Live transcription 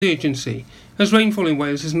emergency, as rainfall in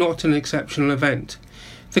Wales is not an exceptional event.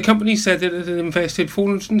 The company said that it had invested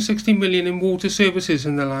 $460 million in water services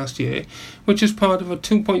in the last year, which is part of a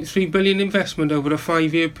 $2.3 billion investment over a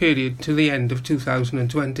 5-year period to the end of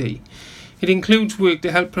 2020. It includes work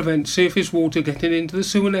to help prevent surface water getting into the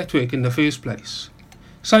sewer network in the first place.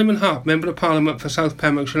 Simon Hart, Member of Parliament for South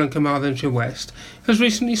Pembrokeshire and Carmarthenshire West, has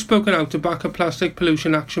recently spoken out to back a plastic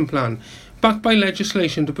pollution action plan, backed by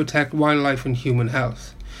legislation to protect wildlife and human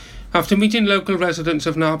health. After meeting local residents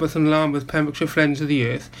of Narberth and Lambeth Pembrokeshire Friends of the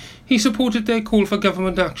Earth, he supported their call for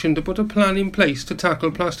government action to put a plan in place to tackle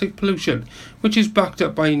plastic pollution, which is backed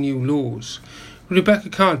up by new laws. Rebecca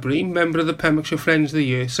Cardbury, member of the Pembrokeshire Friends of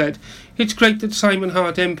the Earth, said, "It's great that Simon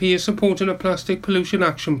Hart MP is supporting a plastic pollution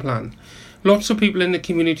action plan. Lots of people in the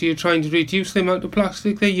community are trying to reduce the amount of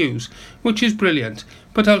plastic they use, which is brilliant,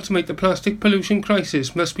 but ultimately the plastic pollution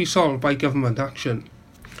crisis must be solved by government action."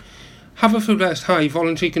 Haverfordwest High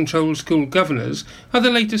voluntary controlled school governors are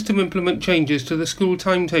the latest to implement changes to the school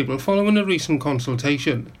timetable following a recent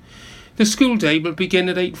consultation. The school day will begin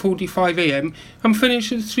at 8:45 a.m. and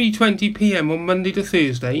finish at 3:20 p.m. on Monday to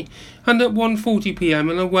Thursday and at 1:40 p.m.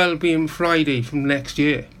 on a Wellbeing Friday from next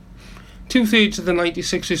year. 2/3 of the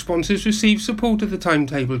 96 responses received support of the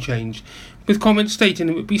timetable change, with comments stating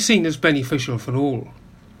it would be seen as beneficial for all.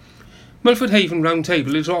 Milford Haven Round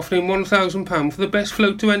Table is offering £1,000 for the best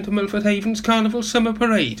float to enter Milford Haven's Carnival Summer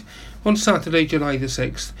Parade on Saturday, July the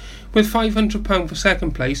 6th, with £500 for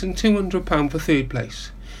second place and £200 for third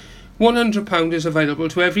place. £100 is available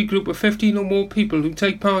to every group of 15 or more people who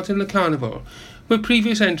take part in the carnival, where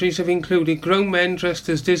previous entries have included grown men dressed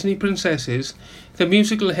as Disney princesses, the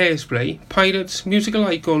musical Hairspray, pirates, musical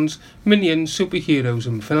icons, minions, superheroes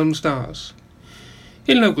and film stars.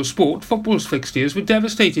 In local sport, football's fixtures were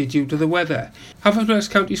devastated due to the weather. Haverfordwest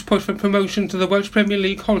County's push for promotion to the Welsh Premier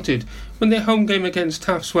League halted when their home game against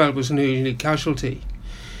Taffswell was an early casualty.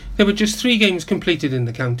 There were just 3 games completed in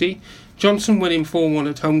the county, Johnson winning 4-1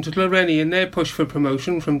 at home to Llanrhenny in their push for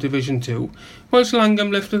promotion from Division 2, whilst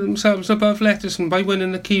Langham lifted themselves above Letterson by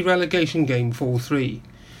winning the key relegation game 4-3.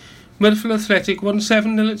 Milford Athletic won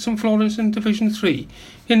 7-0 at St Florence in Division 3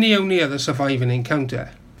 in the only other surviving encounter.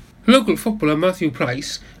 Local footballer Matthew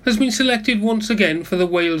Price has been selected once again for the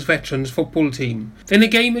Wales Veterans football team in a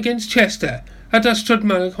game against Chester at Ystrad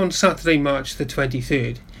Mynach on Saturday, March the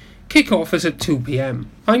 23rd. Kick-off is at 2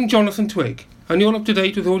 p.m. I'm Jonathan Twigg, and you're up to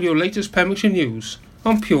date with all your latest Pembrokeshire news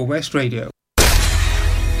on Pure West Radio.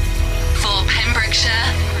 For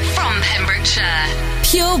Pembrokeshire, from Pembrokeshire,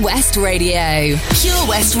 Pure West Radio. Pure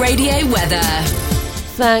West Radio weather.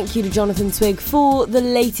 Thank you to Jonathan Twigg for the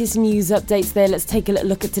latest news updates there. Let's take a little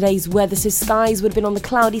look at today's weather. So skies would have been on the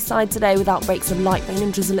cloudy side today with outbreaks of light rain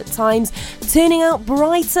and drizzle at times, turning out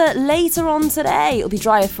brighter later on today. It'll be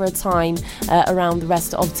drier for a time around the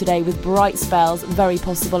rest of today with bright spells very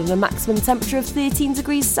possible and a maximum temperature of 13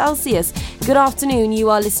 degrees Celsius. Good afternoon, you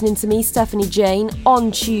are listening to me, Stephanie Jane,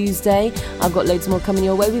 on Tuesday. I've got loads more coming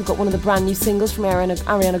your way. We've got one of the brand new singles from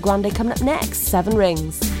Ariana Grande coming up next, 7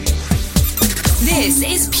 Rings. This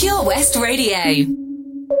is Pure West Radio.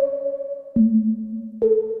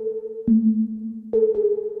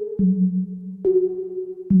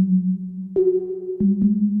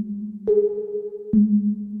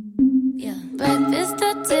 Breakfast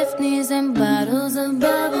at Tiffany's and bottles of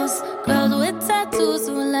bubbles. Girls with tattoos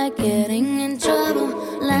who like getting in trouble.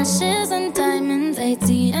 Lashes and diamonds,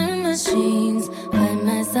 ATM machines. Buy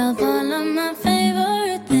myself all of my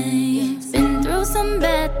favorite things. Been through some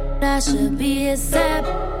bad, I should be a sap.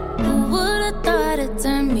 Who would've thought it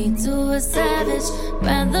turned me to a savage?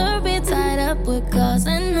 Rather be tied up with calls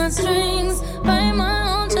and not strings. Write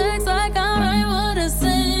my own checks like I write what I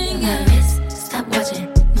sing. My wrist, stop watching.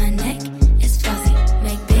 My neck is flossy.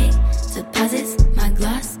 Make big deposits. My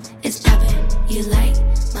gloss is popping. You like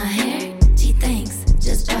my hair? Gee, thanks.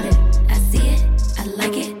 Just bought it. I see it. I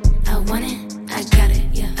like it. I want it. I got it.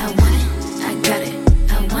 Yeah, I want it. I got it.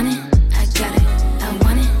 I want it. I got it. I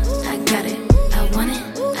want it. I got it. I want it.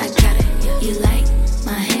 I got it. Yeah. You like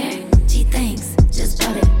my hair? Gee, thanks. Just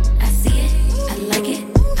bought it. I see it. I like it.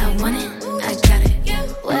 I want it. I got it. Yeah.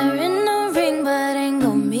 Wearing a ring, but ain't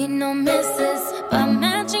gon' be no misses. But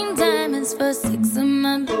matching diamonds for 6 of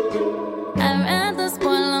my. I'd rather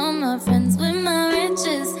spoil all my friends with my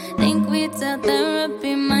riches. Think we tell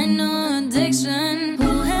therapy my new addiction.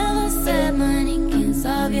 Whoever said money can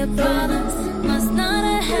solve your problems must not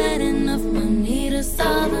have had enough money to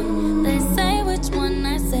solve them. They say which one,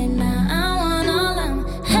 I say nah, I want all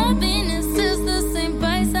them. Happiness is the same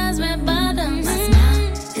price as red bottoms. My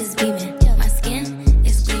smile is beaming, my skin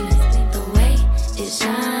is gleaming. The way it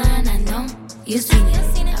shine, I know you've seen it.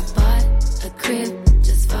 I bought a crib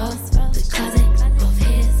just for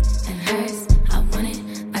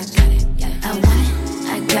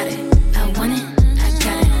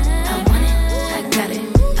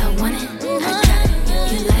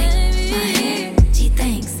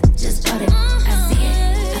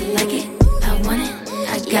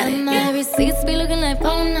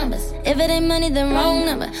If it ain't money, then wrong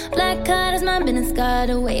number. Black card is my business card.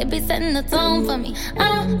 The way it be setting the tone for me. I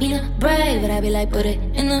don't need a brag, but I be like, put it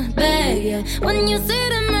in the bag, yeah. When you see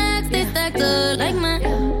the max, they stacked up like mine,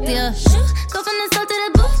 yeah. Go from the south to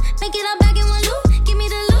the booth, make it all back in one loop. Give me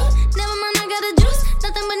the loot, never mind, I got the juice.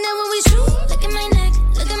 Nothing but never we shoot. Look at my neck,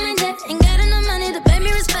 look at my neck. Ain't got enough money to pay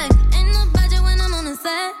me respect. Ain't no budget when I'm on the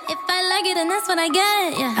set. If I like it, then that's what I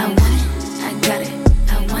get, yeah. I want it, I got it.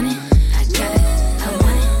 I want it, I got it. I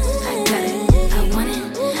want it, I got it. I want it,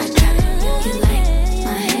 I got it. You like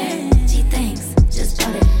my hair? She thinks, just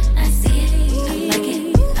bought it. I see it, I like it.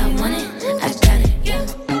 I want it, I got it, yeah.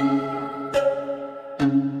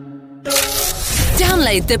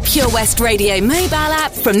 Download the Pure West Radio mobile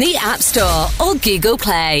app from the App Store or Google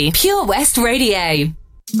Play. Pure West Radio.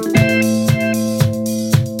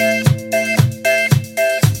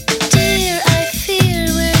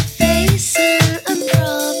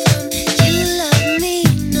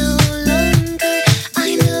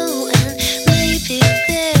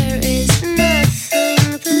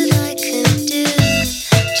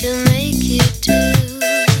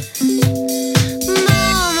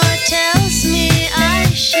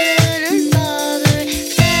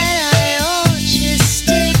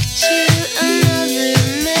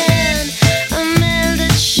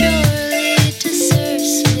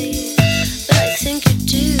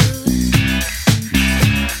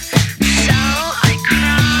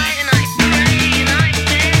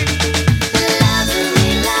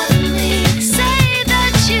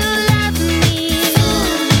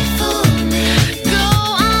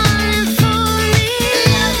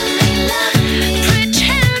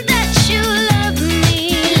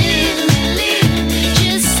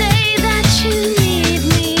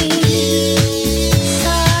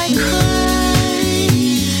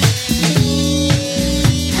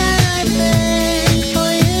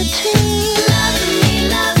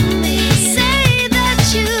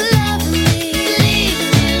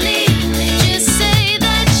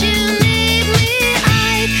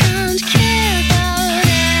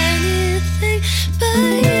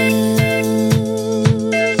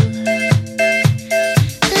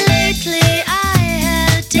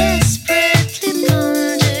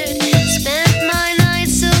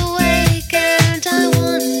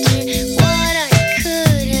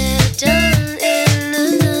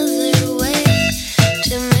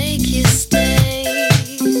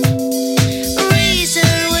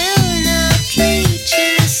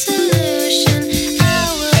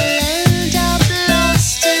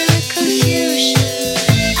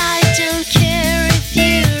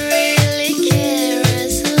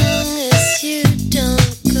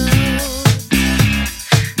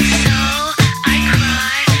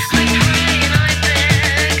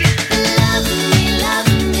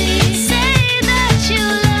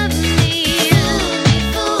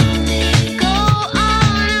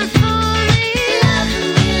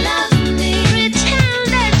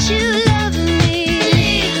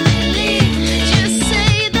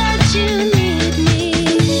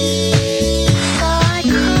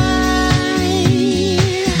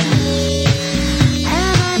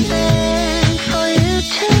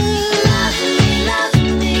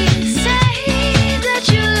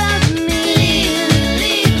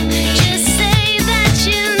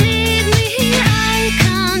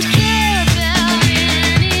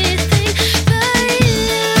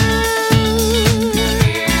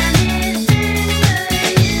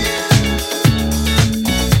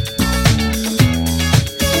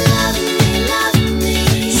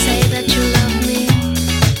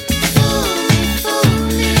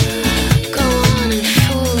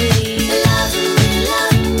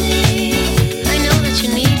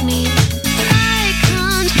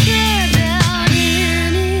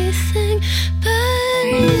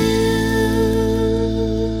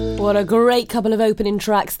 What a great couple of opening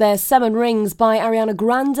tracks there. Seven Rings by Ariana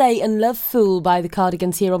Grande and Love Fool by the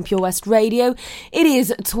Cardigans here on Pure West Radio. It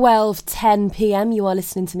is 12:10pm. You are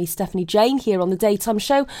listening to me, Stephanie Jane, here on the Daytime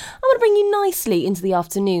Show. I want to bring you nicely into the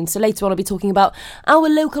afternoon. So later on I'll be talking about our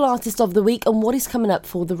local artist of the week and what is coming up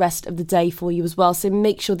for the rest of the day for you as well. So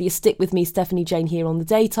make sure that you stick with me, Stephanie Jane, here on the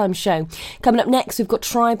Daytime Show. Coming up next, we've got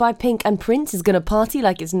Try by Pink, and Prince is going to party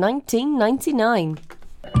like it's 1999.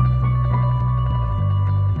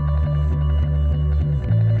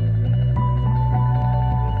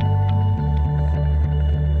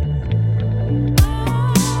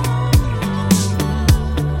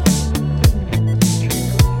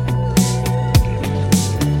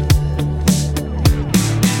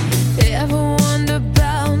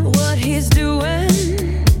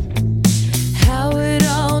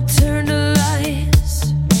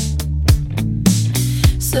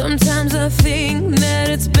 Sometimes I think that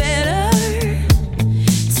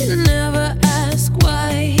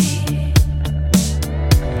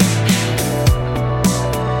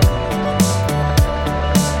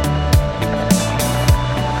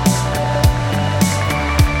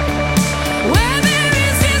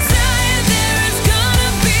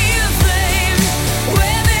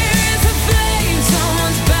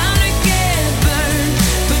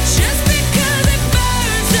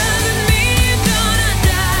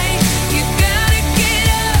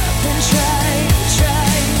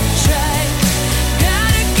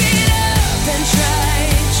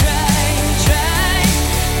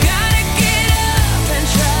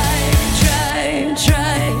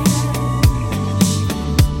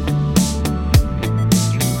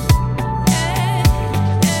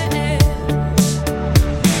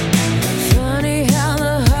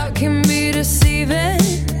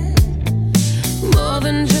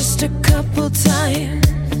just a couple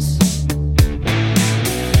times.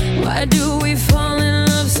 Why do we fall in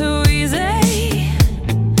love so easy,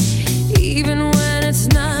 even when it's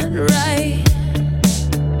not right?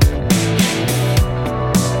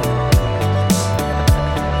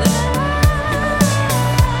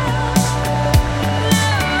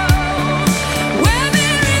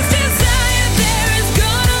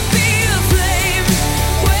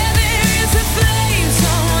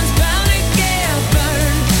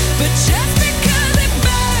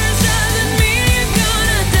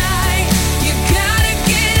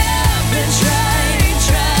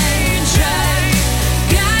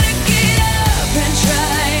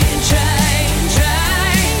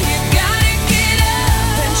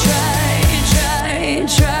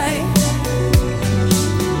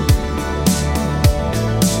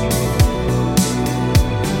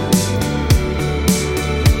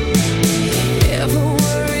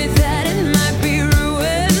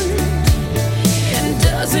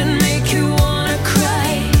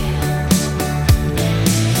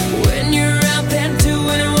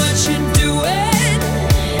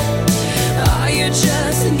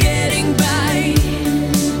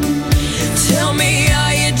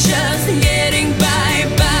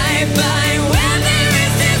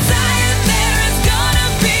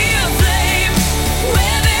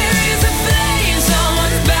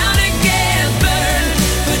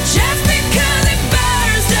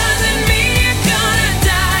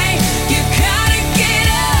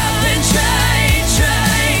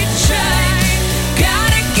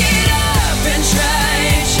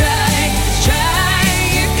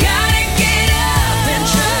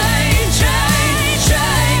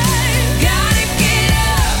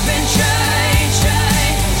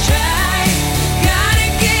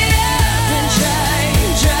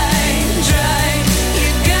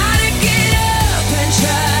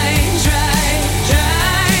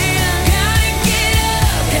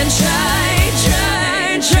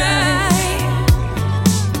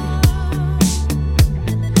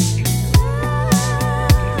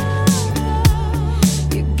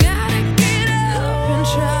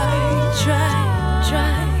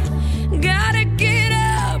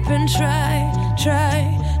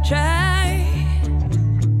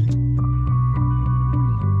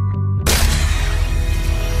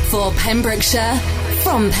 For Pembrokeshire,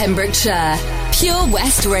 from Pembrokeshire, Pure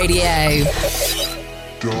West Radio.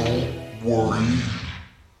 Don't worry,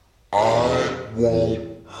 I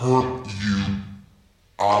won't hurt you.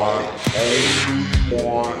 I only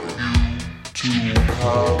want you to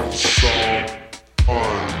have some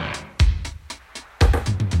fun.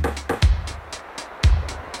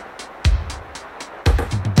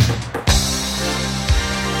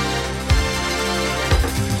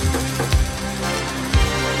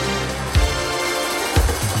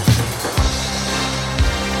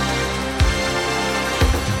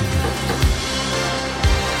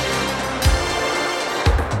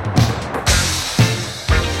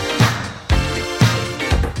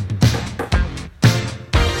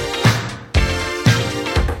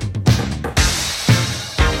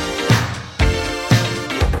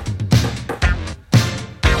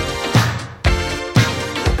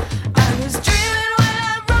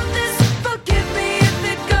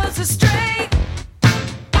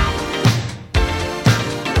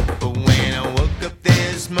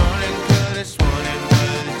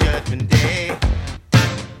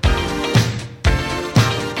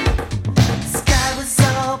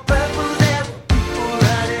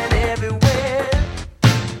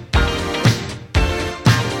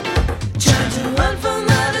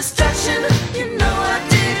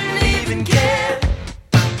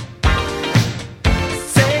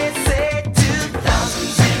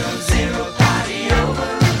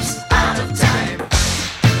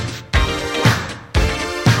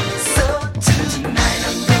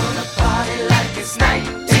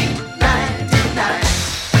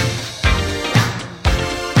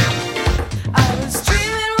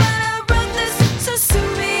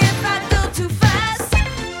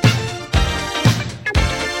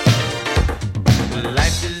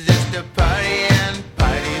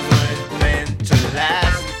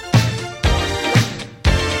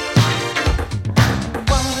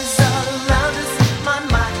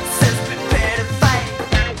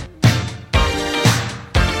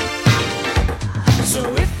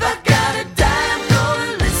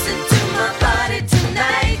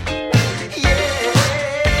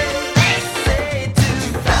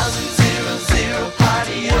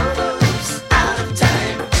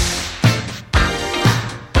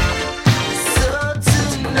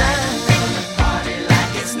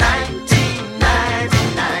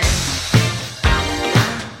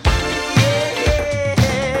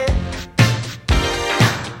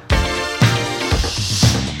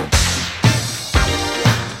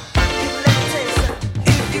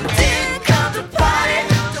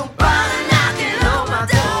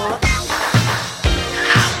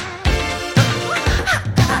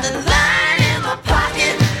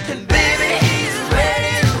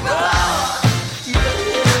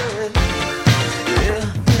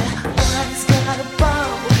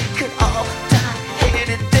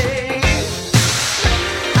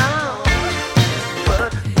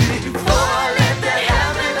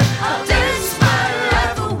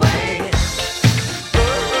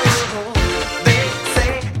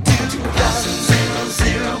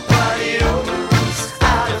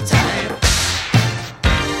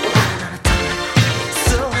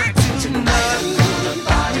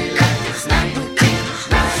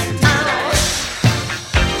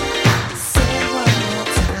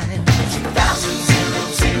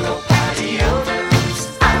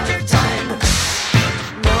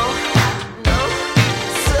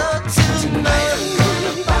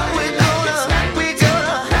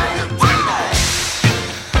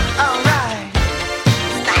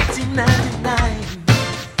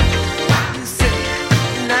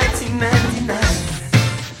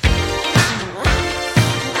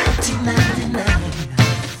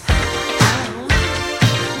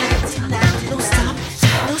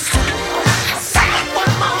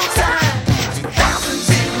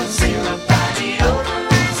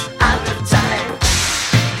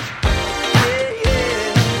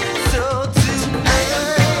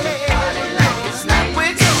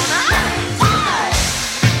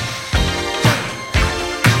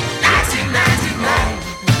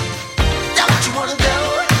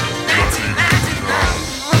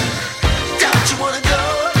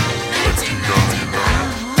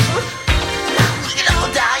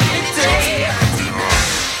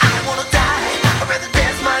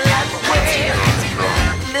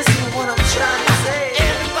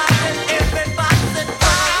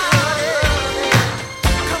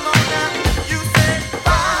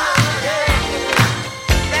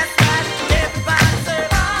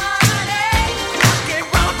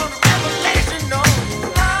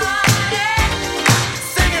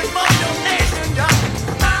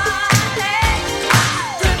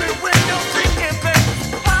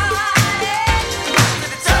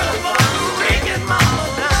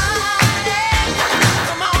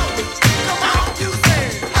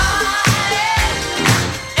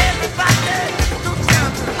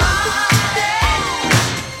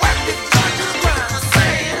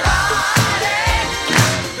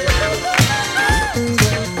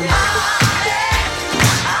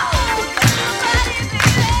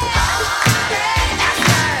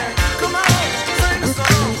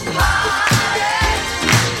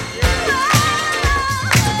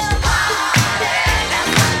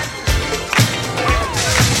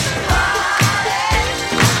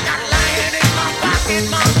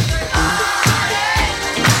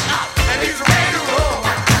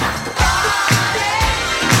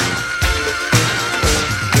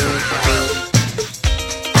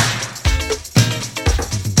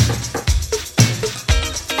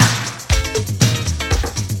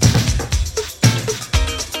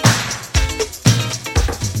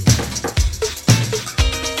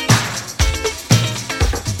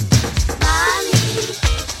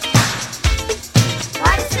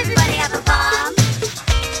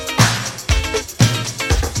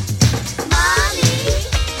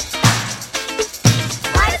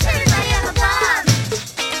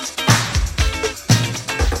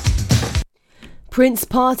 Prince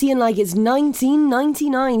partying like it's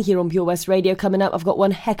 1999 here on Pure West Radio. Coming up, I've got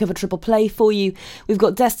one heck of a triple play for you. We've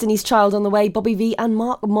got Destiny's Child on the way, Bobby V and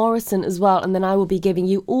Mark Morrison as well, and then I will be giving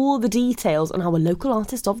you all the details on our local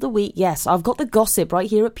artist of the week. Yes, I've got the gossip right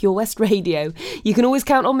here at Pure West Radio. You can always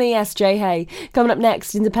count on me, SJ Hay. Coming up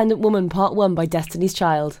next, Independent Woman Part 1 by Destiny's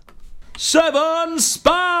Child. 7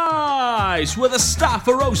 Spice, where the staff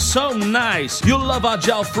are oh so nice. You'll love our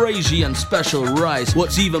jalfrezi and special rice.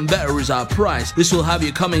 What's even better is our price. This will have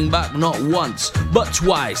you coming back not once, but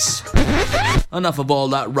twice. Enough of all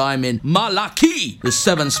that rhyming. Malaki! The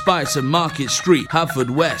 7 Spice of Market Street,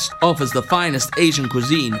 Haverfordwest, offers the finest Asian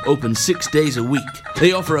cuisine, open 6 days a week.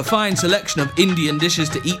 They offer a fine selection of Indian dishes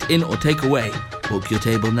to eat in or take away. Book your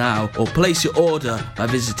table now or place your order by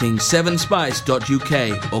visiting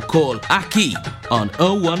 7spice.uk or call Aki on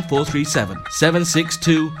 01437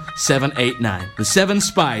 762 789. The 7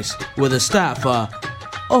 Spice, where the staff are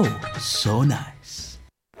oh so nice.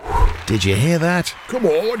 Did you hear that? Come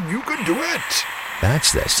on, you can do it.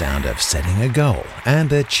 That's the sound of setting a goal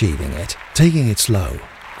and achieving it. Taking it slow,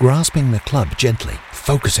 grasping the club gently,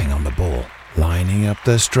 focusing on the ball, lining up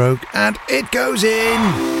the stroke, and it goes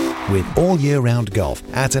in! With all year-round golf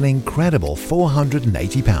at an incredible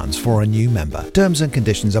 £480 for a new member. Terms and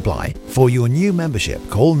conditions apply. For your new membership,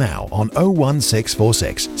 call now on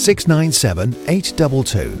 01646 697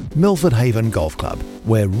 822. Milford Haven Golf Club,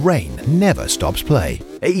 where rain never stops play.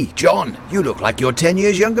 Hey, John, you look like you're 10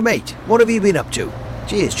 years younger, mate. What have you been up to?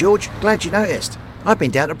 Cheers, George. Glad you noticed. I've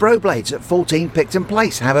been down to Broblades at 14 Picton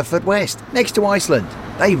Place, Haverfordwest, next to Iceland.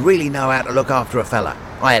 They really know how to look after a fella.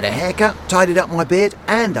 I had a haircut, tidied up my beard,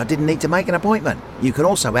 and I didn't need to make an appointment. You can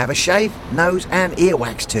also have a shave, nose and ear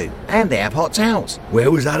wax too. And they have hot towels.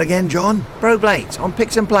 Where was that again, John? Broblades on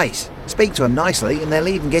Picton Place. Speak to them nicely and they'll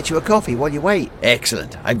even get you a coffee while you wait.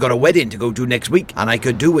 Excellent. I've got a wedding to go to next week and I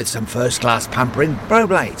could do with some first-class pampering.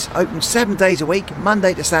 Broblades, open 7 days a week,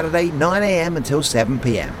 Monday to Saturday, 9 a.m. until 7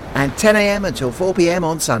 p.m. and 10 a.m. until 4 p.m.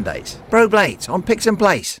 on Sundays. Broblades on Picton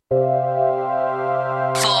Place.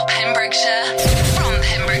 For Pembrokeshire, from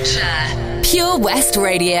Pembrokeshire, Pure West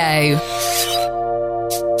Radio.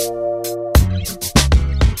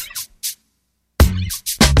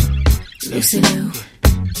 Lucy Lou,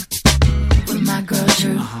 with my girl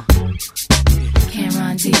Drew,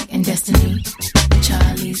 Cameron D and Destiny,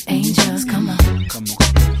 Charlie's Angels, come on.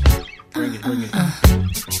 Bring it.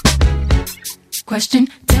 Question,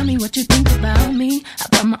 tell me what you think about me. I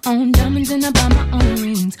buy my own diamonds and I buy my own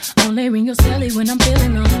rings. Only ring your celly when I'm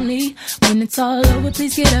feeling lonely. When it's all over,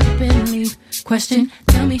 please get up and leave. Question,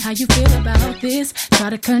 tell me how you feel about this. Try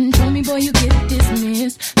to control me, boy, you get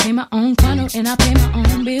dismissed. Pay my own condo and I pay my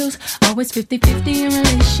own bills. Always 50-50 in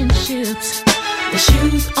relationships. The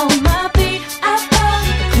shoes on my feet, I buy.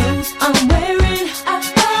 The clothes I'm wearing, I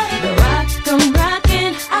buy. The rock I'm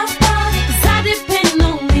rocking, I buy. 'Cause I depend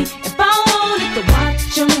on me. If I wanted the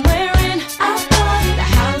watch I'm wearing, I buy. The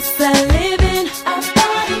house I live in, I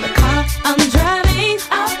buy. The car I'm driving,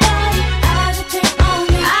 I buy. I depend on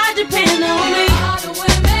me. I depend on me. All the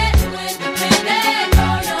women independent,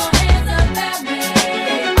 throw your hands up at me.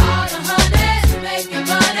 All the honeys making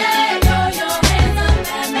money, throw your hands up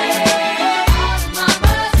at me. All the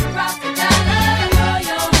mamas rock the dollar, throw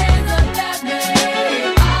your hands up at me.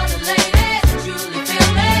 All the ladies truly feel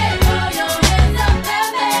me, throw your hands up at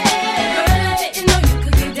me. Girl, I didn't know you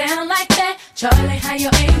could get down like that. Charlie, how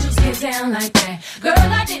your angels get down like that. Girl,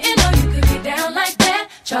 I didn't know you could get down like that.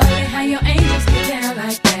 Charlie, how your angels get down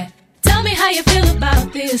like that. Tell me how you feel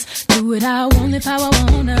about this. Do what I want, live how I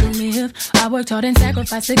wanna live. I worked hard and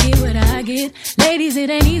sacrificed to get what I get. Ladies, it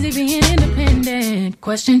ain't easy being independent.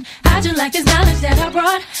 Question, how'd you like this knowledge that I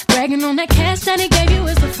brought? Bragging on that cash that he gave you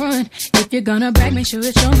is the front. If you're gonna brag, make sure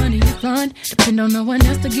it's your money you fund. Depend on no one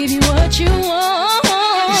else to give you what you want.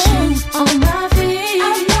 The shoes on my feet,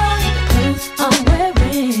 I buy. The clothes I'm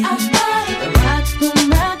wearing, I buy. The rock I'm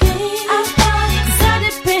rocking, I buy. 'Cause I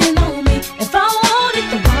depend on me. If I wanted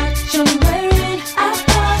the watch I'm wearing, I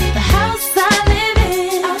buy. The house I live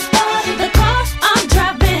in, I buy. The car I'm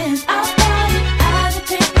driving, I buy. I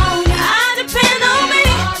depend on me. I depend on me.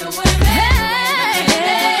 All the women,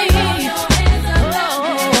 hey, throw your hands up at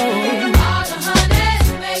me. All the honeys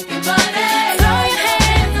making money, throw your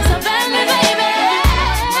hands up at me, baby.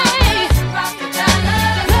 Rock the dollar,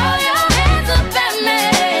 throw your hands up at me.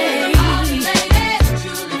 All the ladies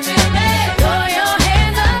truly feel me, throw your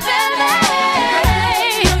hands up at me.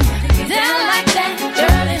 Get down like that,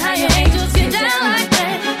 Charlie, how your angels get down like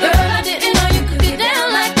that. Girl, I didn't know you could get down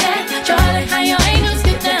like that. Charlie, how your angels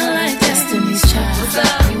get down like that. Destiny's Child, what's up?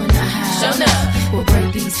 You in the house, show up. We'll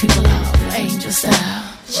break these people off, angel style.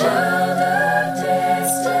 Child of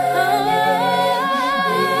destiny.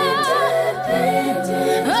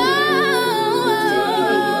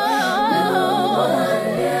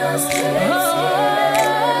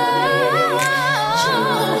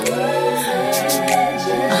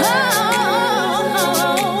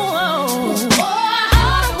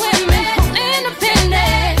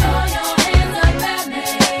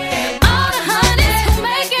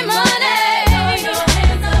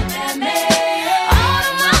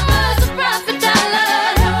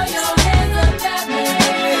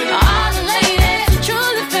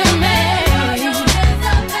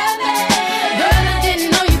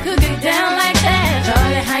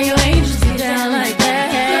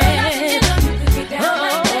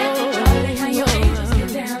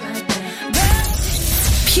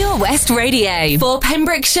 Radio for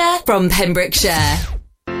Pembrokeshire from Pembrokeshire.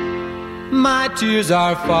 My tears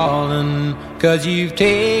are falling 'cause you've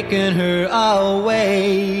taken her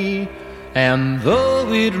away. And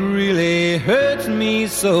though it really hurts me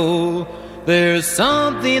so, there's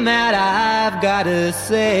something that I've gotta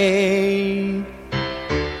say.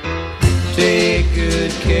 Take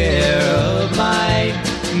good care of my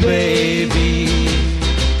baby.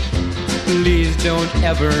 Please don't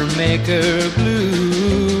ever make her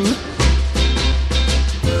blue.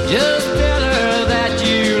 Just tell her that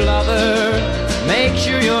you love her. Make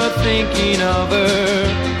sure you're thinking of her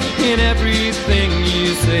in everything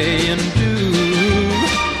you say and do.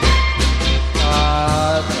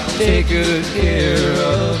 Take good care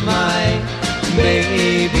of my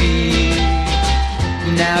baby.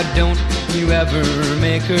 Now don't you ever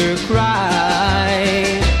make her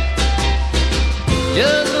cry.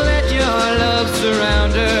 Just let your love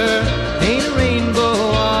surround her. Paint a rainbow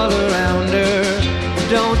all around her.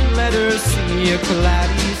 Don't let her see a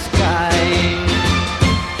cloudy sky.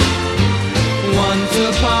 Once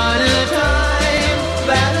upon a time,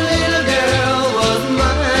 that little girl was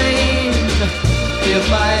mine. If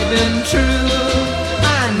I'd been true,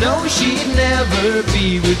 I know she'd never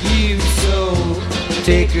be with you. So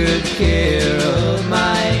take good care of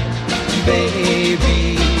my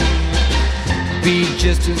baby. Be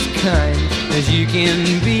just as kind as you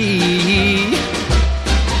can be.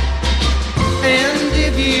 And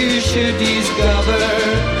if you should discover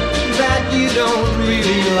that you don't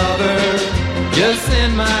really love her, just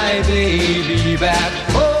send my baby back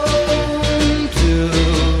home to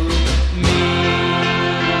me.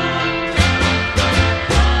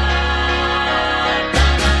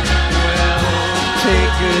 Well,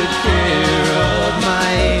 take good care of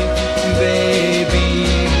my baby.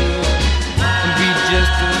 Be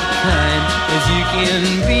just as kind as you can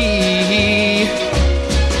be.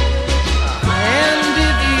 And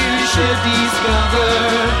if you should discover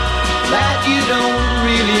that you don't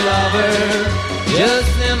really love her, just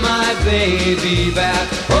send my baby back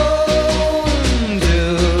home to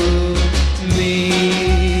me.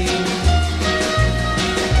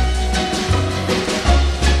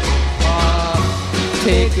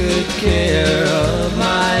 Take good care of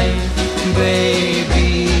my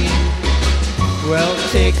baby. Well,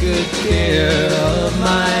 take good care of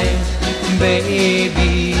my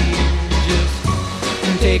baby. Just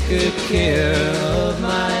take good care of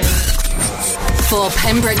my. For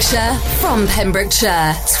Pembrokeshire from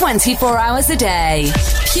Pembrokeshire, 24 hours a day.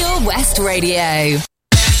 Pure West Radio.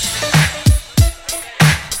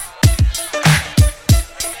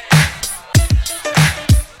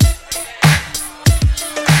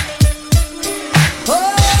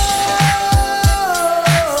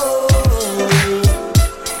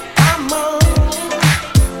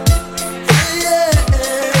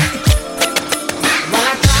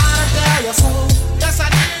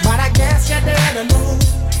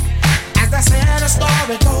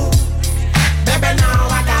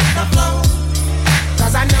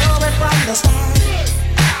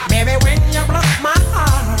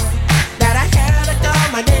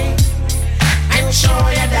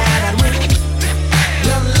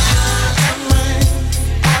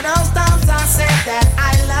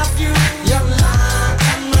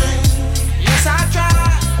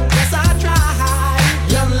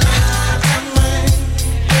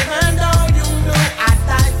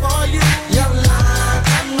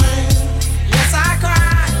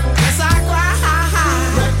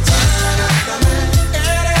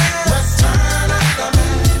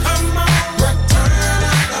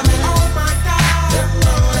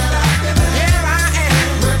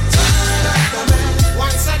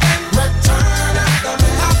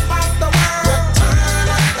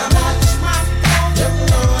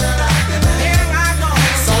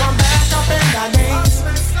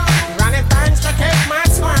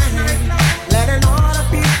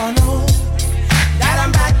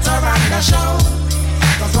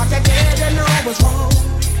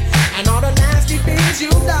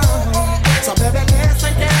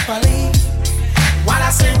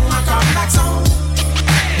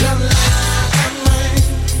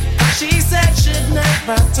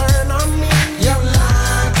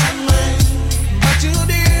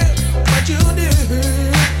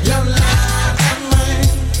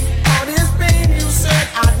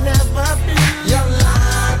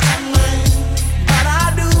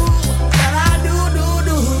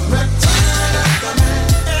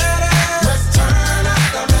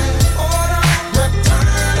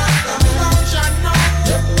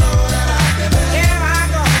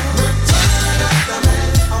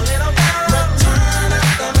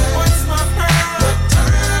 What's my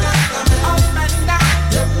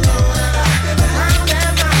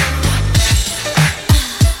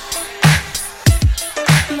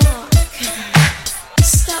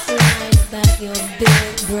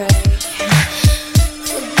pray.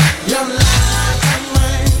 You lied to me.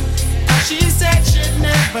 She said she'd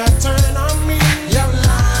never turn on me. You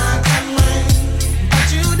lied to me.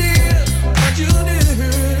 But you did. You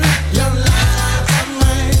lied to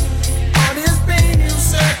me. All this pain you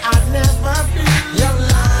said I'd never feel. You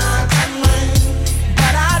lied to me.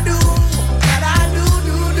 But I do.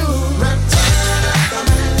 Return up the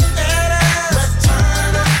man.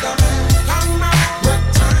 Return up the man. Come on.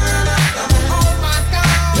 Return up the man. Oh my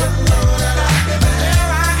God. You know that I've been here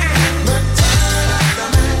I am. Return up the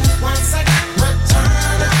man. Once again.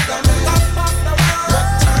 Return up the man. Top of the world.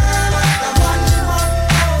 Return up the man.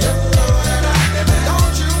 You know that I've been.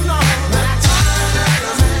 Don't you know? Return up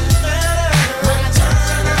the man.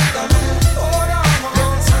 Return up the man. Hold on.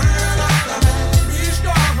 Return up the man. Be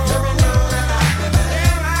strong. You know that I've been.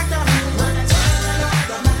 Here I come. Return up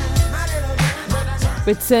the man. My little man.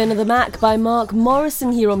 Return of the Mac by Mark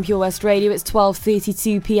Morrison here on Pure West Radio. It's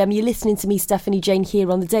 12:32pm. You're listening to me, Stephanie Jane,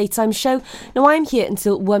 here on the Daytime Show. Now, I'm here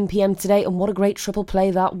until 1pm today, and what a great triple play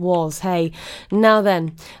that was. Hey, now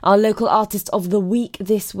then, our local artist of the week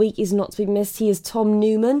this week is not to be missed. He is Tom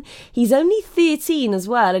Newman. He's only 13 as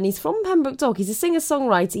well, and he's from Pembroke Dock. He's a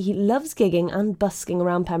singer-songwriter. He loves gigging and busking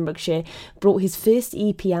around Pembrokeshire. Brought his first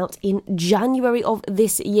EP out in January of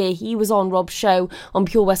this year. He was on Rob's show on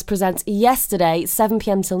Pure West Presents yesterday,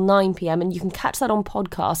 7pm till 9pm, and you can catch that on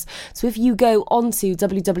podcast. So if you go onto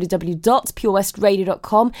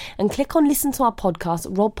www.purewestradio.com and click on listen to our podcast,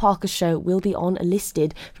 Rob Parker's show will be on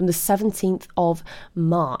listed from the 17th of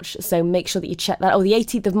March. So make sure that you check that. Oh, the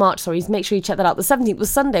 18th of March, sorry. Make sure you check that out. The 17th was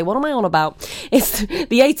Sunday. What am I on about? It's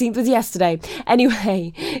the 18th was yesterday.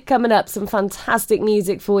 Anyway, coming up, some fantastic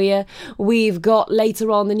music for you. We've got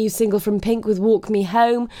later on the new single from Pink with Walk Me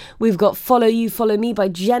Home. We've got Follow You, Follow Me by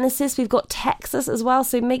Genesis. We've got Texas as well.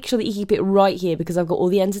 So make sure that you keep it right here because I've got all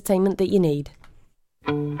the entertainment that you need.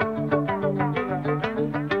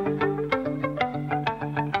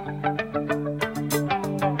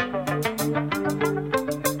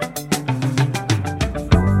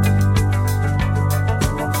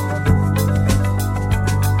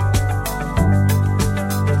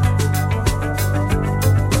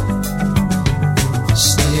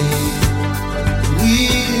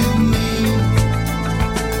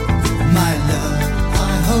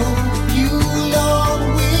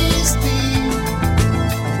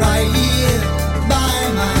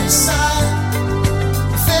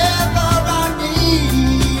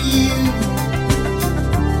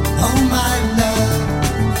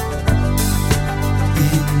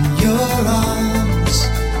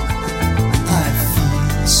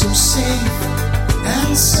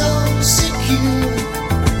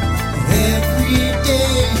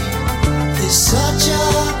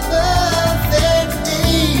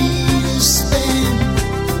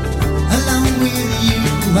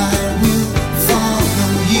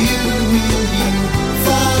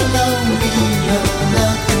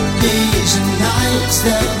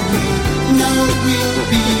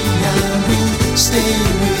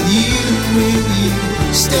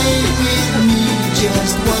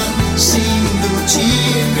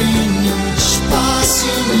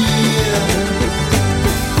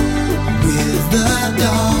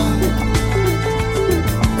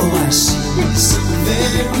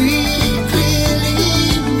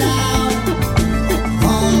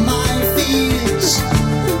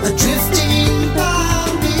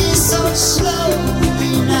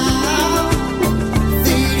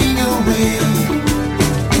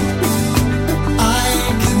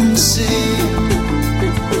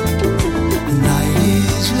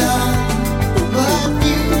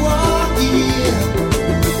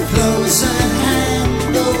 Close a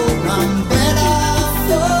hand, oh, I'm better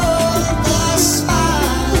for the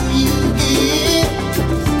smile.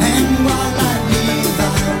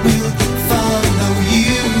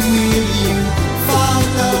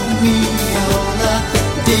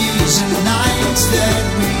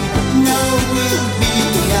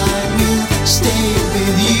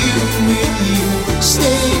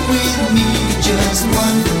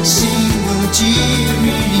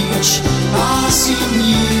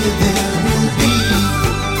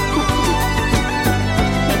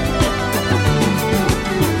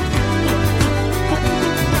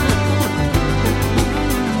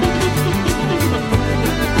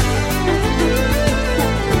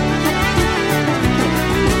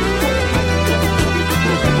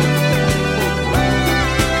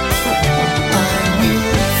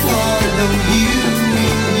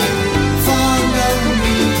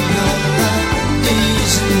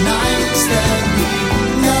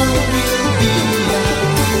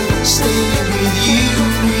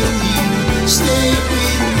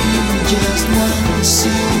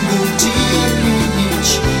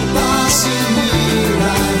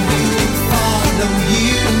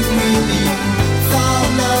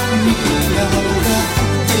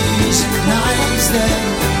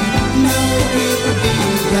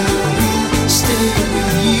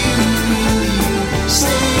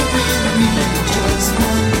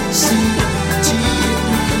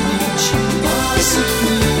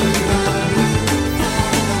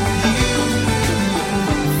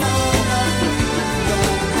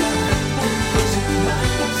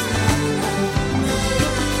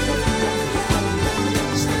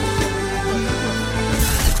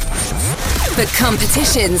 For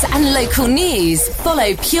competitions and local news,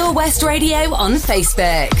 follow Pure West Radio on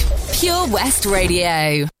Facebook. Pure West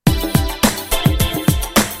Radio.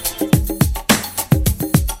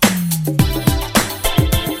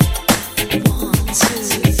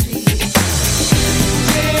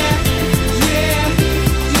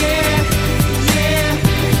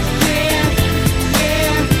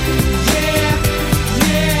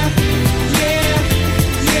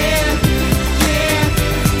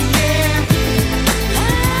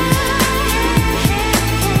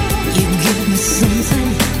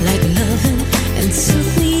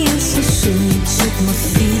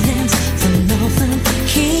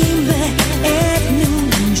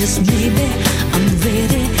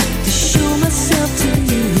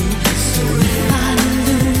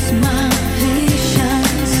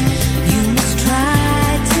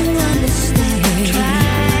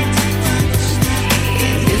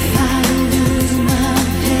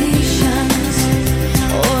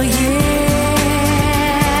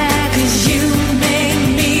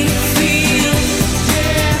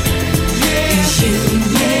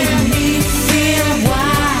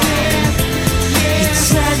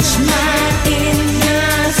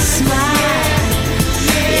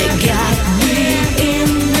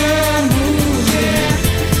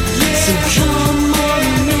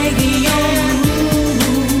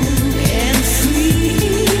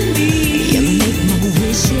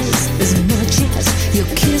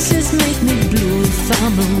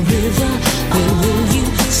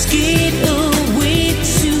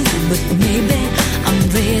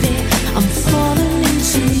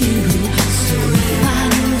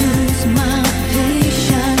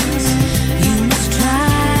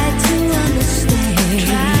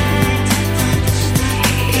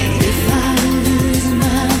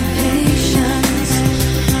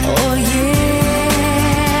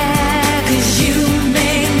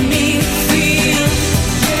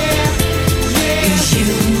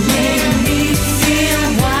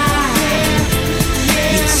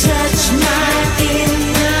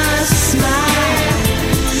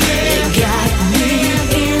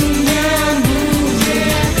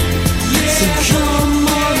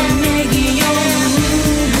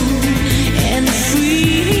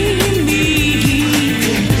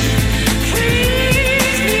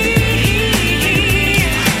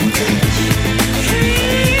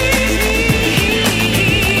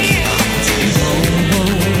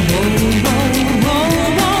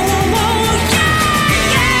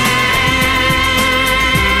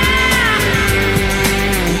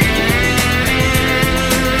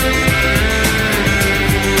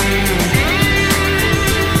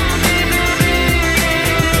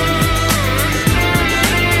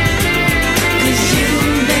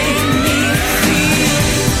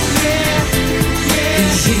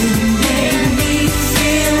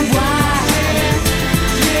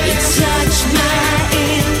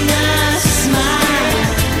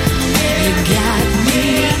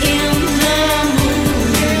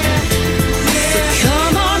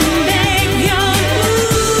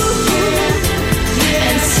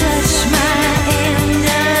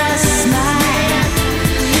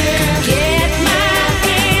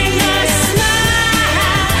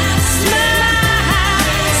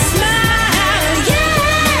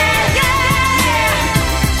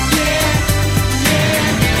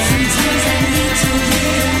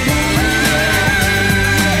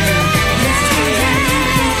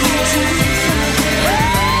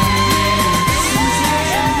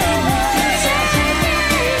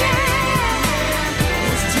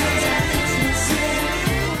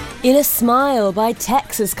 In a Smile by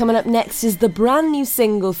Texas. Coming up next is the brand new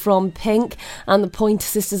single from Pink, and the Pointer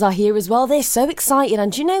Sisters are here as well. They're so excited,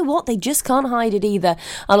 and do you know what? They just can't hide it either.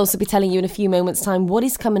 I'll also be telling you in a few moments' time what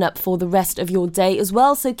is coming up for the rest of your day as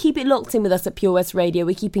well, so keep it locked in with us at Pure West Radio.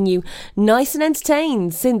 We're keeping you nice and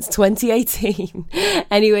entertained since 2018.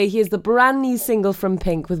 Anyway, here's the brand new single from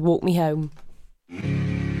Pink with Walk Me Home.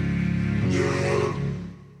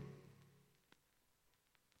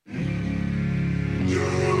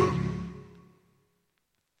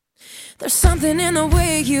 There's something in the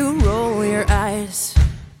way you roll your eyes,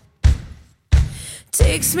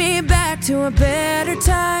 takes me back to a better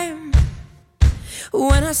time,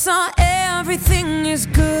 when I saw everything is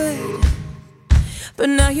good, but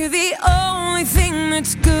now you're the only thing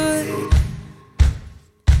that's good.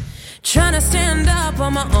 Trying to stand up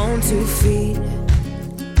on my own 2 feet,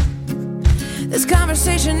 this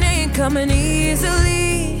conversation ain't coming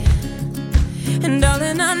easily, and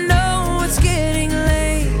darling, I know it's getting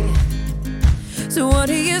late. So what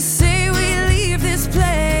do you say we leave this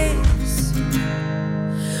place?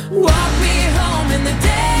 Walk me home in the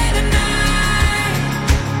dead of night.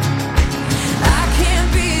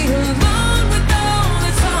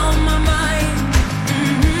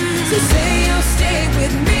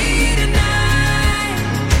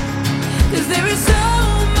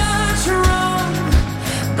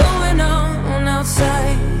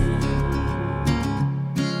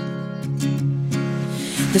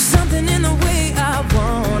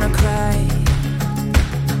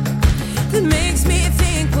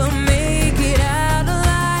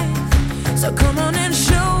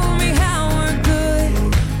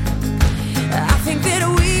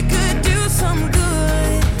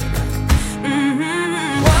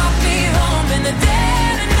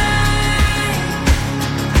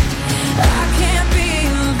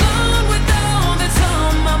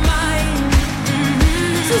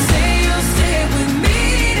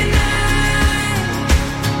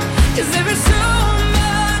 'cause there is so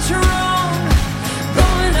much wrong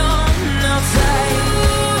going on outside.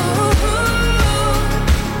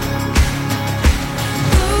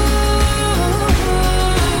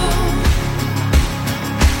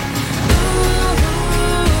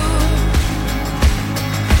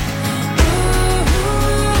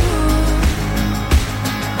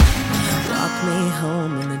 Walk me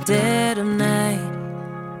home in the dead of night,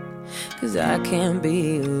 'cause I can't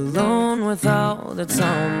be alone with all that's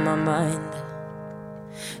on my mind.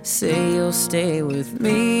 Say you'll stay with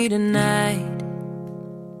me tonight,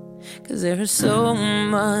 'cause there is so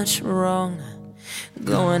much wrong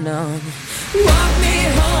going on. Walk me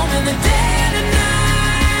home in the dead of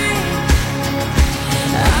night.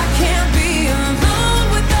 I can't be alone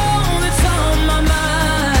with all that's on my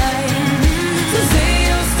mind. So say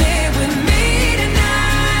you'll stay with me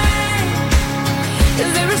tonight,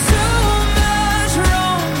 'cause there is so much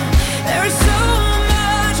wrong. There is so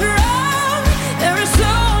much wrong. There is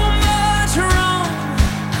so much wrong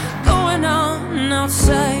going on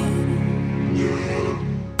outside.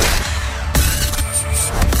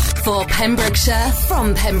 For Pembrokeshire,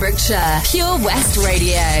 from Pembrokeshire, Pure West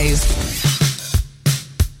Radio.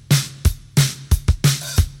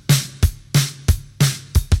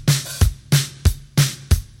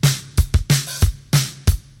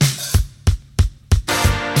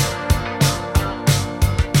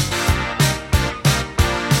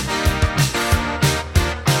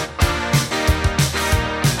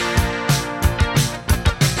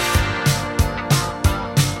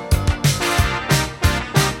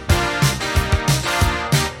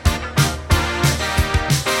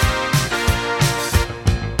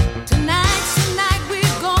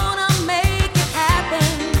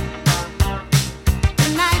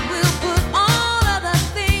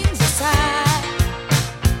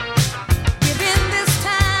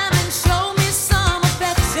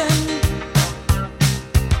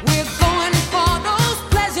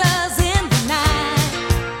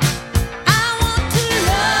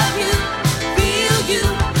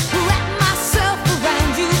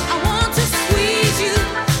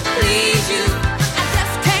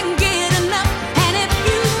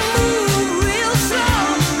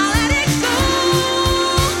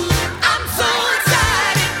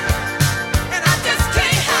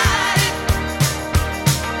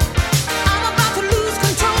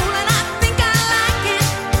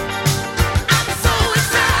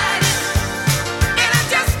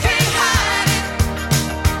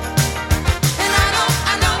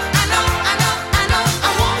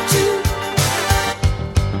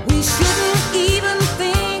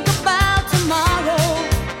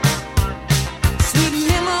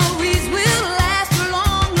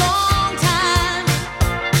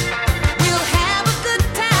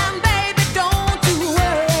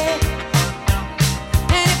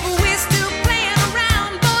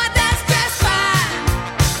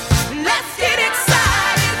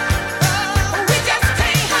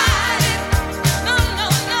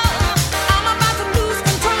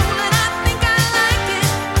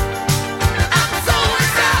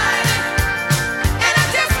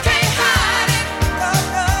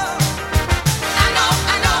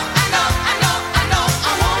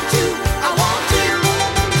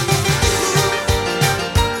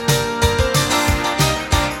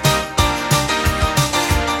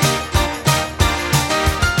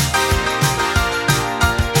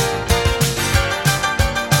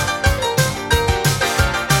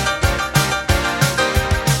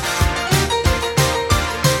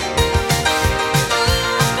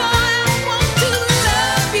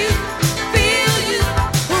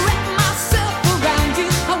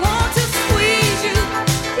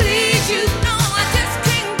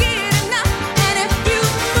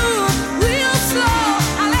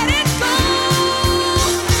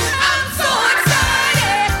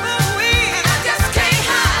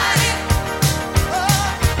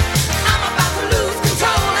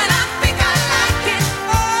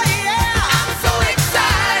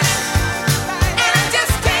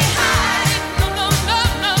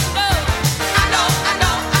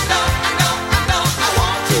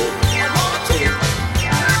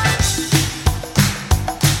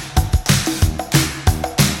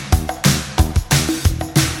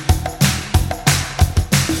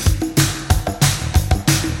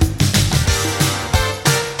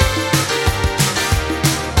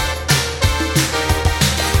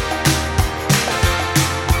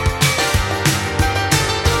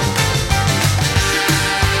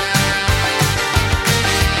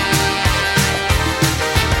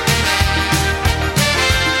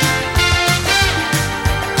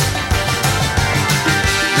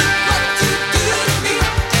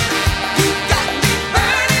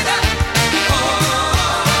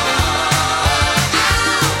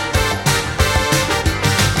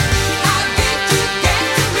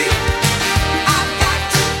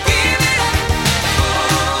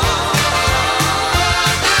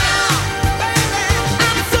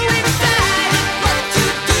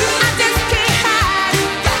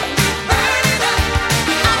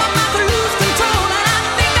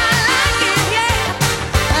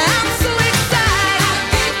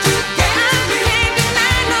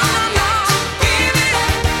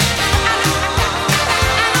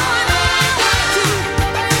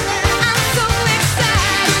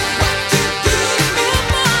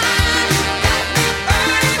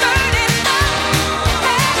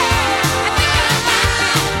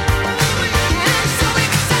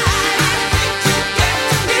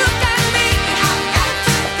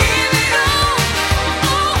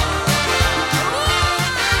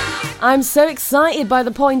 I'm so excited by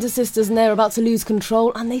the Pointer Sisters, and they're about to lose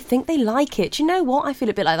control, and they think they like it. Do you know what? I feel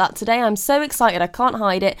a bit like that today. I'm so excited, I can't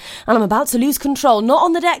hide it, and I'm about to lose control. Not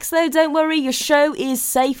on the decks though, don't worry, your show is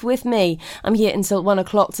safe with me. I'm here until 1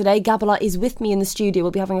 o'clock today. Gabala is with me in the studio.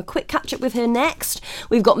 We'll be having a quick catch up with her next.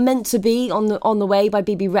 We've got Meant to Be on the way by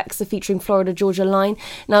BB Rexa featuring Florida Georgia Line.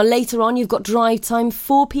 Now later on you've got Drive Time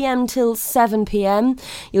 4pm till 7pm.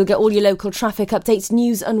 You'll get all your local traffic updates,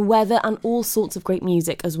 news and weather, and all sorts of great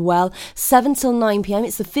music as well. 7 till 9pm.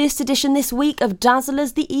 It's the first edition this week of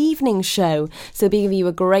Dazzlers The Evening Show. So we'll be giving you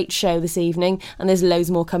a great show this evening, and there's loads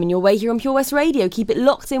more coming your way here on Pure West Radio. Keep it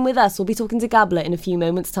locked in with us. We'll be talking to Gabla in a few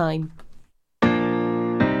moments' time.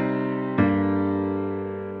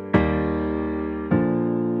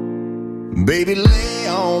 Baby, lay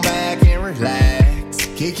on back and relax.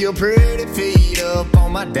 Kick your pretty feet up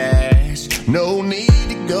on my dash. No need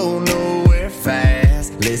to go nowhere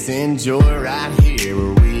fast. Let's enjoy right here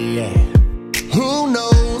where we at. Who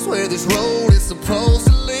knows where this road is supposed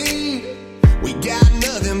to lead? We got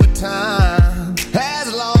nothing but time.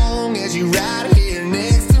 As long as you right here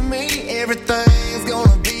next to me, everything's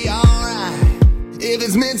gonna be alright. If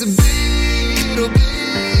it's meant to be, it'll be,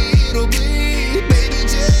 it'll be. Baby,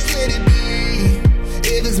 just let it be.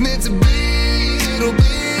 If it's meant to be, it'll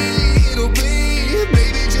be, it'll be.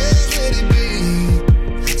 Baby, just let it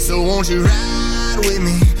be. So won't you ride with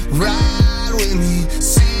me, ride with me,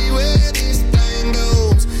 see where this thing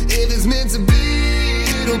goes. If it's meant to be,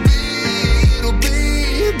 it'll be, it'll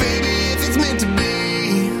be. Baby, if it's meant to be.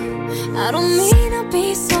 I don't mean to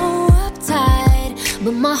be so uptight,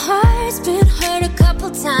 but my heart's been hurt a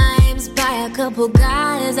couple times by a couple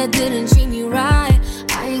guys that didn't treat me right.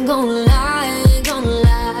 I ain't gonna lie, I ain't gonna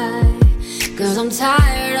lie, 'cause I'm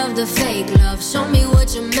tired of the fake love. Show me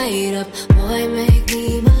what you're made of, boy, make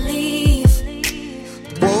me believe.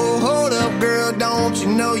 Whoa, hold up, girl, don't you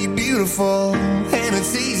know you're beautiful? And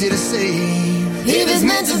it's easy to see. If it's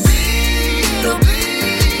meant to be, it'll be,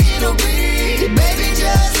 it'll be. Baby,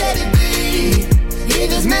 just let it be.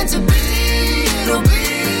 If it's meant to be, it'll be,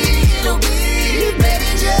 it'll be. Baby,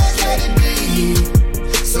 just let it be.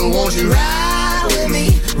 So won't you ride with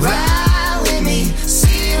me, ride with me,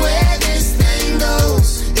 see where this thing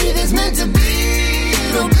goes. If it's meant to be,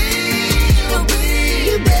 it'll be, it'll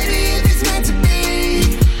be. Baby, if it's meant to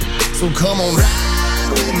be. So come on, ride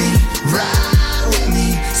with me, ride with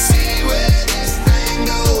me, see where this thing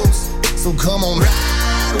goes. So come on,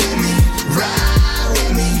 ride with me, ride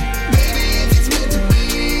with me. Baby, if it's meant to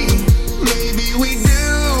be, maybe we do,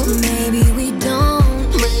 maybe we don't,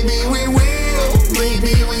 maybe we will,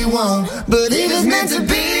 maybe we won't. But if it's meant to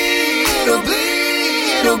be, it'll be,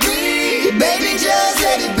 it'll be. Baby, just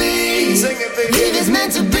let it be. Sing it, baby. If it's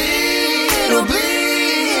meant to be, it'll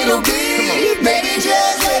be, it'll be. Baby,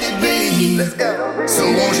 just let it be. Let's go. So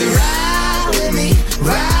won't you ride with me,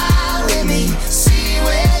 ride with me, see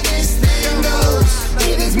where this thing goes.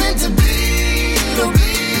 If it's meant to be, it'll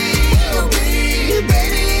be, it'll be.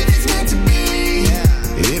 Baby, if it's meant to be,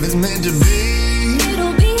 if it's meant to be,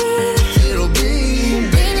 it'll be, it'll be.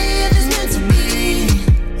 Baby, if it's meant to be,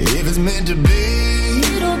 if it's meant to be,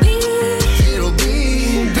 it'll be, it'll be.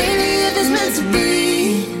 Baby, if it's meant to be.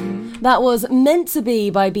 That was Meant to Be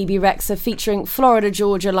by BB Rexa featuring Florida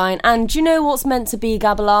Georgia Line. And do you know what's meant to be,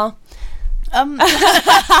 Gabala?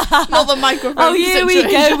 Not the microphone. Oh, here situation.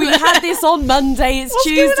 we go. We had this on Monday. It's What's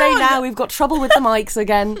Tuesday now. We've got trouble with the mics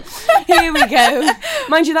again. Here we go.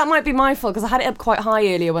 Mind you, that might be my fault because I had it up quite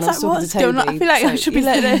high earlier when I was talking to Toby. I feel like I should be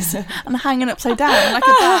like this and hanging upside down like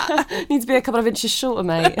a bat. Needs to be a couple of inches shorter,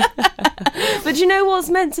 mate. But do you know what's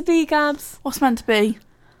meant to be, Gabs? What's meant to be?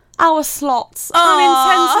 Our slots. I'm in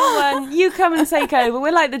 10 till 1. You come and take over.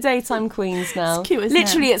 We're like the daytime queens now. It's cute, isn't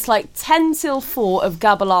Literally, it? It's like 10 till 4 of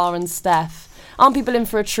Gabalar and Steph. Aren't people in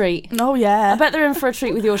for a treat? Oh, yeah. I bet they're in for a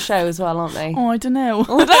treat with your show as well, aren't they? Oh, I don't know.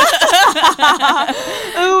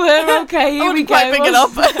 Oh, okay, here we go. Quite big it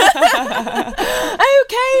up.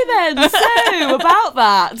 Okay then, so about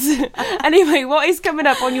that. Anyway, what is coming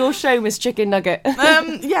up on your show, Miss Chicken Nugget?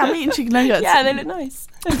 Yeah, I'm eating chicken nuggets. Yeah, they look nice.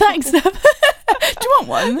 Thanks, Steph. Do you want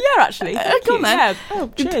one? Yeah, actually. Go on then. Yeah. Oh,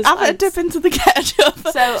 cheers. Have a dip into the ketchup.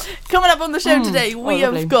 So, coming up on the show today, we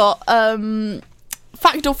have got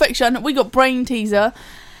Fact or Fiction. We got Brain Teaser.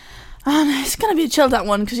 And it's going to be a chilled out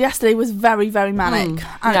one because yesterday was very, very manic.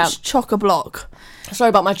 And it's chock-a-block. Sorry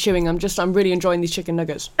about my chewing. I'm really enjoying these chicken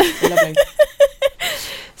nuggets. They're lovely.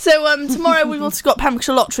 So tomorrow we've also got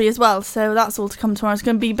Pembrokeshire Lottery as well, so that's all to come tomorrow. It's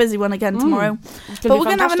going to be a busy one again tomorrow. But we're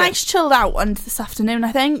going to have a nice chilled out one this afternoon,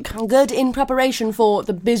 I think. Good, in preparation for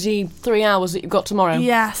the busy 3 hours that you've got tomorrow.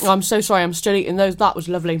 Yes. I'm so sorry, I'm still eating those. That was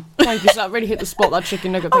lovely. Thank you, that really hit the spot, that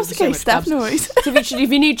chicken nugget. Thank you so much, Steph, Gabs. no worries. So if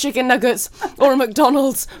you need chicken nuggets or a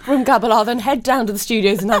McDonald's from Gabala, then head down to the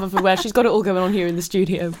studios and have a footwear. She's got it all going on here in the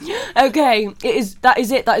studio. Okay, that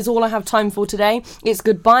is it. That is all I have time for today. It's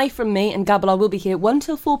goodbye from me, and Gabala will be here 1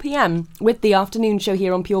 till 4 p.m. with the afternoon show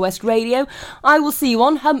here on Pure West Radio. I will see you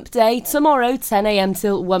on Hump Day tomorrow, 10 a.m.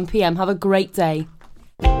 till 1 p.m. Have a great day.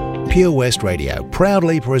 Pure West Radio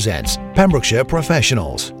proudly presents Pembrokeshire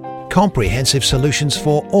Professionals. Comprehensive solutions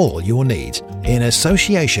for all your needs in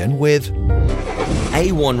association with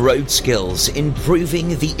A1 Road Skills,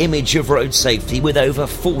 improving the image of road safety with over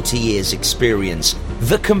 40 years experience.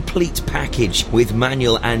 The complete package with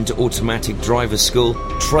manual and automatic driver school,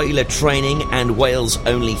 trailer training and Wales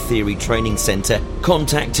only theory training centre.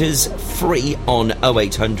 Contact us free on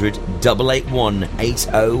 0800 881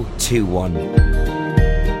 8021.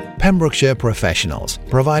 Pembrokeshire Professionals,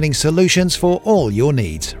 providing solutions for all your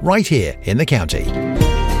needs right here in the county.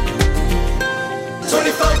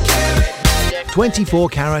 24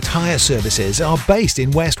 Carat hire services are based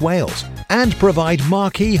in West Wales and provide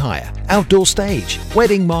marquee hire, outdoor stage,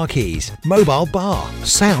 wedding marquees, mobile bar,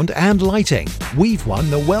 sound and lighting. We've won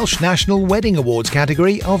the Welsh National Wedding Awards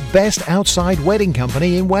category of Best Outside Wedding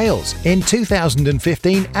Company in Wales in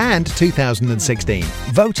 2015 and 2016,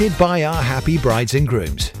 voted by our happy brides and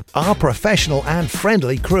grooms. Our professional and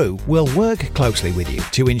friendly crew will work closely with you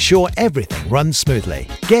to ensure everything runs smoothly.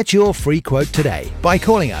 Get your free quote today by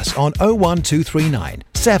calling us on 01239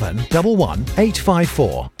 711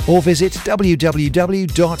 854 or visit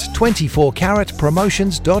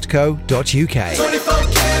www.24caratpromotions.co.uk.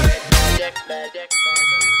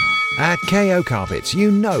 At KO Carpets,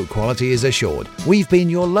 you know quality is assured. We've been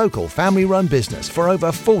your local family-run business for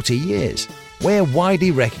over 40 years. We're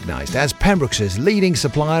widely recognised as Pembrokeshire's leading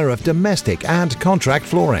supplier of domestic and contract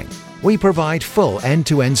flooring. We provide full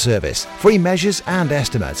end-to-end service, free measures and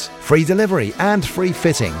estimates, free delivery and free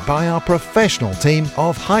fitting by our professional team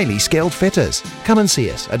of highly skilled fitters. Come and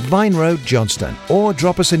see us at Vine Road, Johnston, or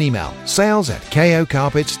drop us an email,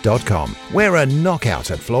 sales@kocarpets.com. We're a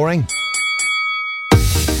knockout at flooring.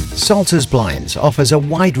 Salters Blinds offers a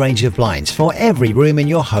wide range of blinds for every room in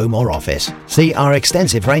your home or office. See our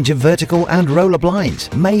extensive range of vertical and roller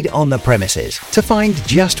blinds made on the premises to find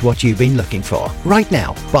just what you've been looking for. Right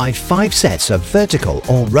now, buy 5 sets of vertical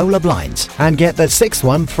or roller blinds and get the 6th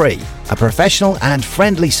one free. A professional and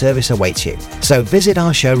friendly service awaits you. So visit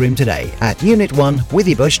our showroom today at Unit 1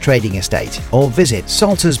 Withybush Trading Estate or visit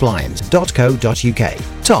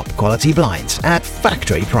saltersblinds.co.uk. Top quality blinds at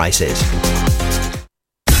factory prices.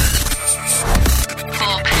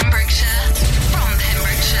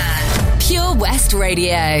 Pure West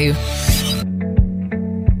Radio.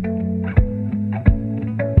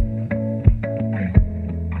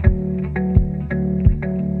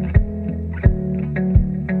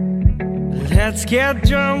 Let's get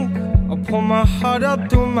drunk. I'll pour my heart up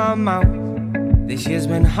through my mouth. This year's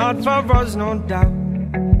been hard for us, no doubt.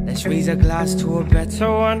 Let's raise a glass to a better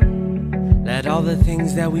one. Let all the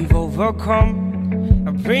things that we've overcome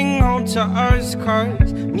bring home to us,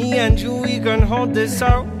 'cause me and you, we can hold this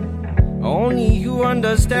out. Only you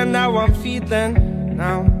understand how I'm feeling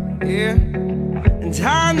now, yeah. And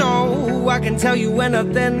I know I can tell you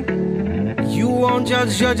anything. You won't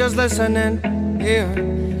judge, you're just listening, yeah.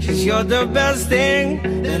 'Cause you're the best thing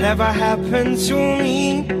that ever happened to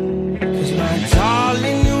me. 'Cause my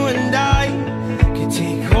darling, you and I could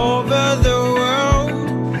take over the world,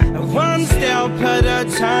 and one step at a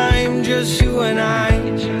time, just you and I.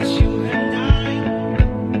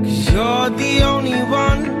 'Cause you're the only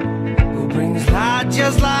one brings light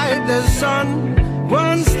just like the sun.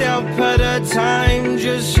 One step at a time,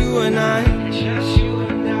 just you and I.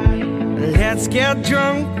 Let's get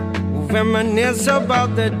drunk, we'll reminisce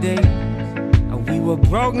about the day we were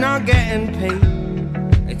broke, not getting paid,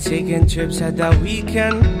 like taking trips at the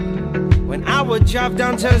weekend, when I would drive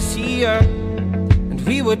down to see her, and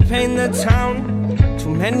we would paint the town.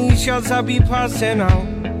 Too many shots I'd be passing out,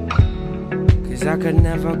 'cause I could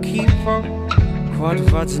never keep up.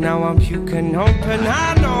 Words now I'm puking open.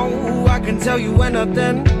 I know I can tell you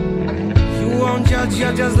anything. You won't judge,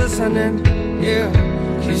 you're just listening, yeah.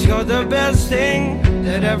 'Cause you're the best thing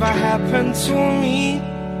that ever happened to me.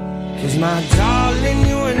 'Cause my darling,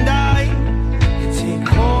 you and I can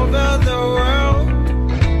take over the world,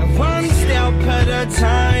 and one step at a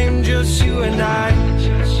time, just you and I.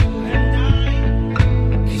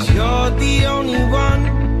 'Cause you're the only one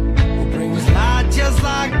who brings light just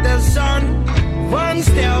like One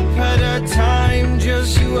step at a time,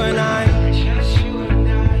 just you and I.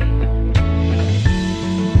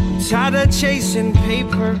 I'm tired of chasing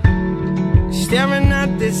paper, staring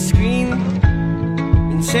at this screen.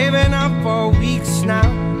 Been saving up for weeks now,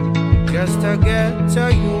 just to get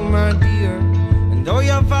to you, my dear. And though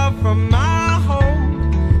you're far from my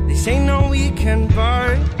home, this ain't no weekend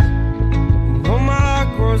bar. And though my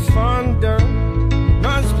heart grows fonder,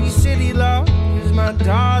 must be city love, 'cause my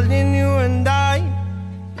darling, you and I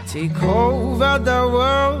take over the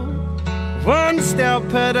world, one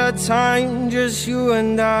step at a time, just you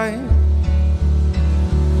and I.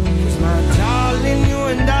 'Cause my darling, you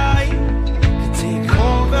and I can take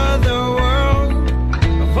over the world,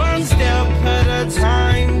 one step at a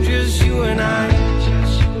time, just you and I.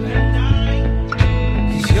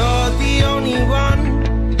 'Cause you're the only one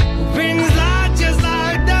who brings light just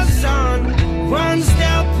like the sun, one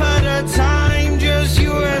step at a time, just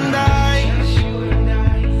you and I.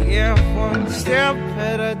 Yeah, one step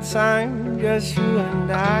at a time, just you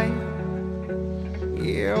and I.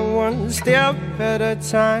 Yeah, one step at a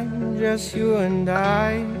time, just you and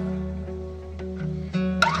I.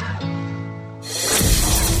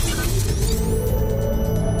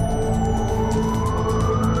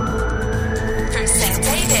 From St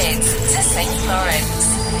David's to St Florence.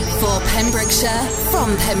 For Pembrokeshire, from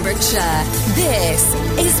Pembrokeshire, this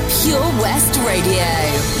is Pure West Radio.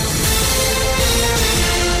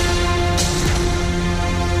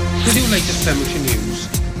 With your latest Pembrokeshire news,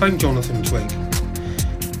 I'm Jonathan Twig.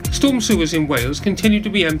 Storm sewers in Wales continue to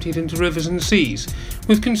be emptied into rivers and seas,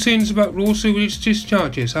 with concerns about raw sewage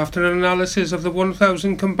discharges after an analysis of the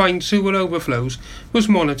 1,000 combined sewer overflows was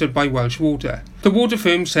monitored by Welsh Water. The water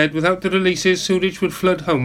firm said without the releases, sewage would flood homes